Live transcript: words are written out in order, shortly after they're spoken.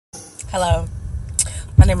Hello,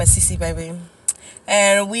 my name is Cece Baby,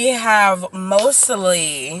 and we have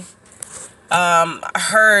mostly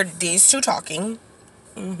heard these two talking.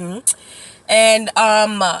 And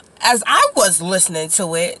as I was listening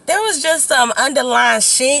to it, there was just some underlying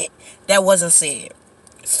shit that wasn't said.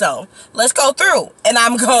 So let's go through, and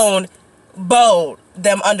I'm going bold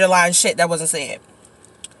them underlying shit that wasn't said.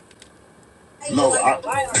 No, you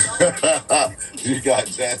got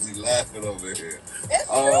Jazzy laughing over here. It's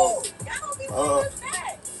true. Y'all don't be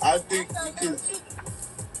that. I think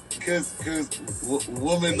because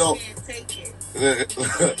women don't take it.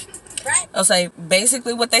 Right. I'll say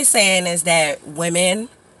basically what they saying is that women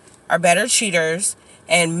are better cheaters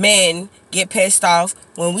and men get pissed off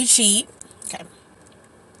when we cheat. Okay.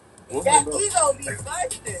 That ego be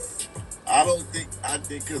busted. I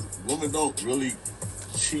think because women don't really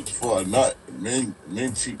cheat for a nut. Men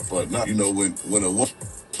cheat for a nut. You know, when a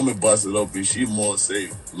woman busts it open, she more say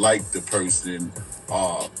like the person,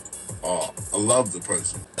 love the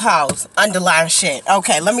person. Pause. Underline shit.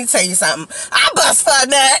 Okay, let me tell you something. I bust for a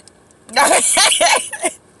nut.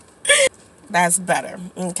 That's better.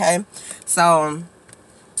 Okay, so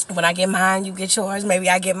when I get mine, you get yours. Maybe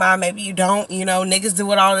I get mine, maybe you don't. You know, niggas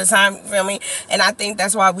do it all the time. You feel me? And I think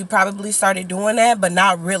that's why we probably started doing that, but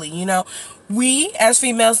not really. You know, we as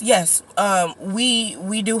females, yes,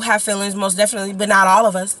 we do have feelings, most definitely, but not all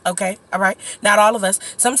of us. Okay, all right, not all of us.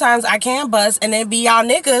 Sometimes I can bust, and then be y'all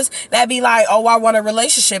niggas that be like, oh, I want a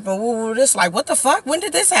relationship, and woo, this like, what the fuck? When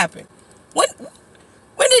did this happen? When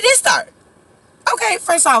did this start? Okay,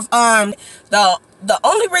 first off, the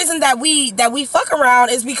only reason that we fuck around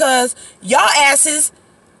is because y'all asses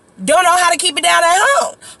don't know how to keep it down at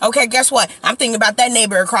home. Okay, guess what? I'm thinking about that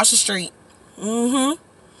neighbor across the street.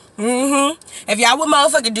 If y'all would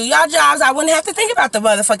motherfucking do y'all jobs, I wouldn't have to think about the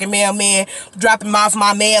motherfucking mailman dropping off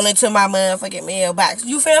my mail into my motherfucking mailbox.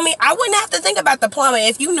 You feel me? I wouldn't have to think about the plumber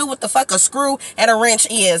if you knew what the fuck a screw and a wrench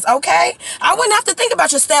is, okay? I wouldn't have to think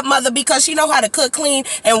about your stepmother because she know how to cook, clean,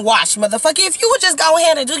 and wash, motherfucker. If you would just go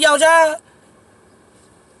ahead and do your job.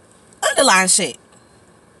 Underline shit.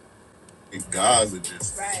 Guys would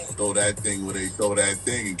just throw that thing where they throw that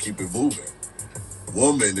thing and keep it moving.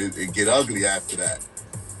 Woman, it get ugly after that.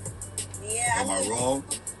 Yeah. Am I wrong?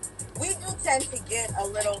 We do tend to get a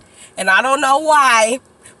little. And I don't know why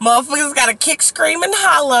motherfuckers gotta kick, scream, and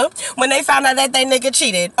holler when they found out that they nigga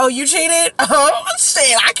cheated. Oh, you cheated? Oh,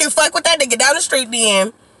 shit. I can fuck with that nigga down the street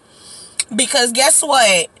then. Because guess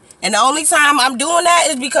what? And the only time I'm doing that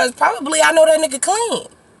is because probably I know that nigga clean.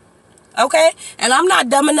 Okay? And I'm not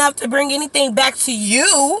dumb enough to bring anything back to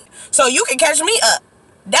you so you can catch me up.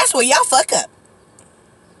 That's where y'all fuck up.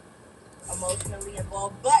 Emotionally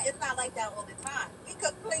involved, but it's not like that all the time. We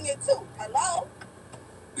could fling it too. Hello?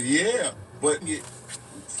 Yeah, but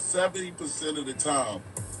 70% of the time,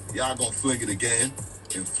 y'all gonna fling it again,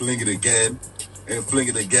 and fling it again, and fling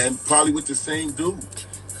it again, probably with the same dude.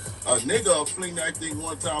 A nigga will fling that thing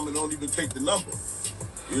one time and don't even take the number.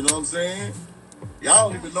 You know what I'm saying? Y'all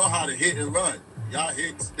don't even know how to hit and run. Y'all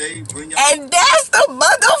hit, stay, bring y'all. And that's the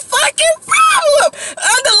motherfucking problem.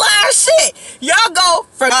 Underline shit. Y'all go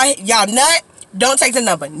from y'all nut, don't take the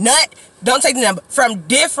number. Nut, don't take the number. From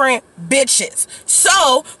different bitches.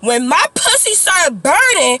 So when my pussy started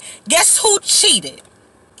burning, guess who cheated?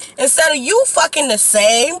 Instead of you fucking the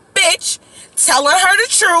same bitch, telling her the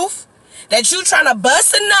truth, that you trying to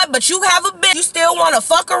bust a nut, but you have a bitch, you still want to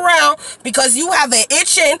fuck around because you have an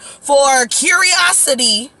itching for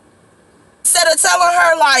curiosity. Instead of telling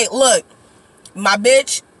her, like, look, my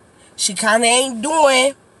bitch, she kind of ain't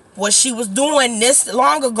doing what she was doing this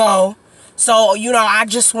long ago. So, you know, I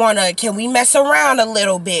just want to, can we mess around a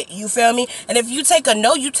little bit? You feel me? And if you take a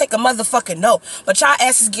no, you take a motherfucking no. But y'all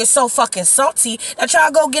asses get so fucking salty that y'all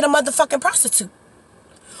go get a motherfucking prostitute.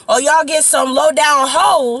 Or y'all get some low down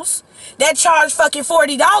hoes that charge fucking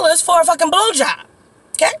 $40 for a fucking blowjob.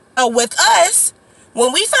 Okay? With us,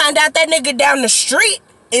 when we find out that nigga down the street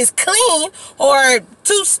is clean, or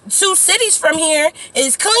two cities from here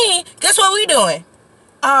is clean, guess what we doing?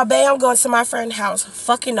 Oh, babe, I'm going to my friend's house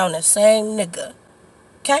fucking on the same nigga.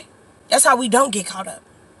 Okay? That's how we don't get caught up.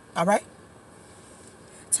 Alright?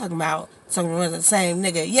 Talking about the same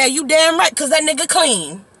nigga. Yeah, you damn right, because that nigga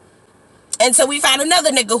clean. Until we find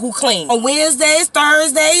another nigga who clean. On Wednesdays,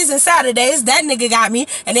 Thursdays, and Saturdays, that nigga got me.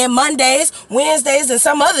 And then Mondays, Wednesdays, and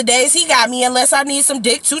some other days, he got me unless I need some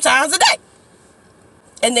dick 2 times a day.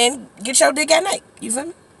 And then get your dick at night. You feel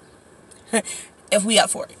me? If we up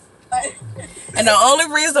for it. And the only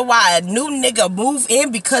reason why a new nigga move in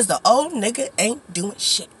because the old nigga ain't doing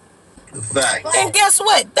shit. Fact. And guess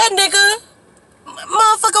what? That nigga,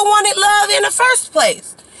 motherfucker wanted love in the first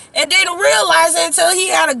place. and didn't realize it until he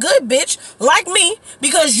had a good bitch like me,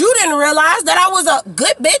 because you didn't realize that I was a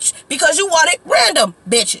good bitch because you wanted random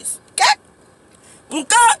bitches. Okay?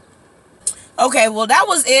 Okay? Okay, well, that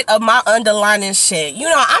was it of my underlining shit. You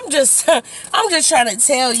know, I'm just trying to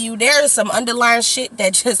tell you there is some underlying shit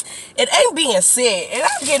that just, it ain't being said. And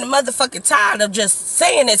I'm getting motherfucking tired of just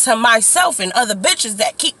saying it to myself and other bitches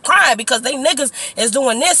that keep crying because they niggas is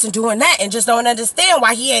doing this and doing that and just don't understand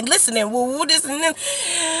why he ain't listening. Woo, this and then.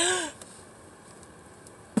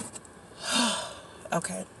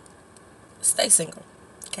 Okay. Stay single.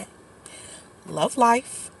 Okay. Love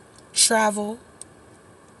life. Travel.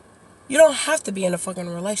 You don't have to be in a fucking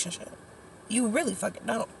relationship. You really fucking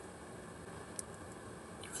don't.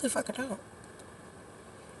 You really fucking don't.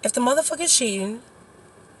 If the motherfucker's cheating,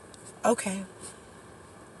 okay.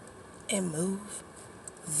 And move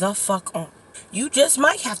the fuck on. You just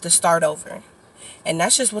might have to start over. And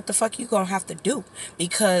that's just what the fuck you gonna have to do.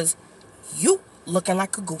 Because you looking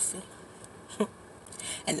like a goofy.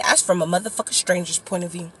 And that's from a motherfucking stranger's point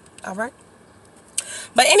of view. Alright?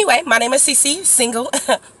 But anyway, my name is CC, single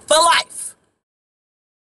for life.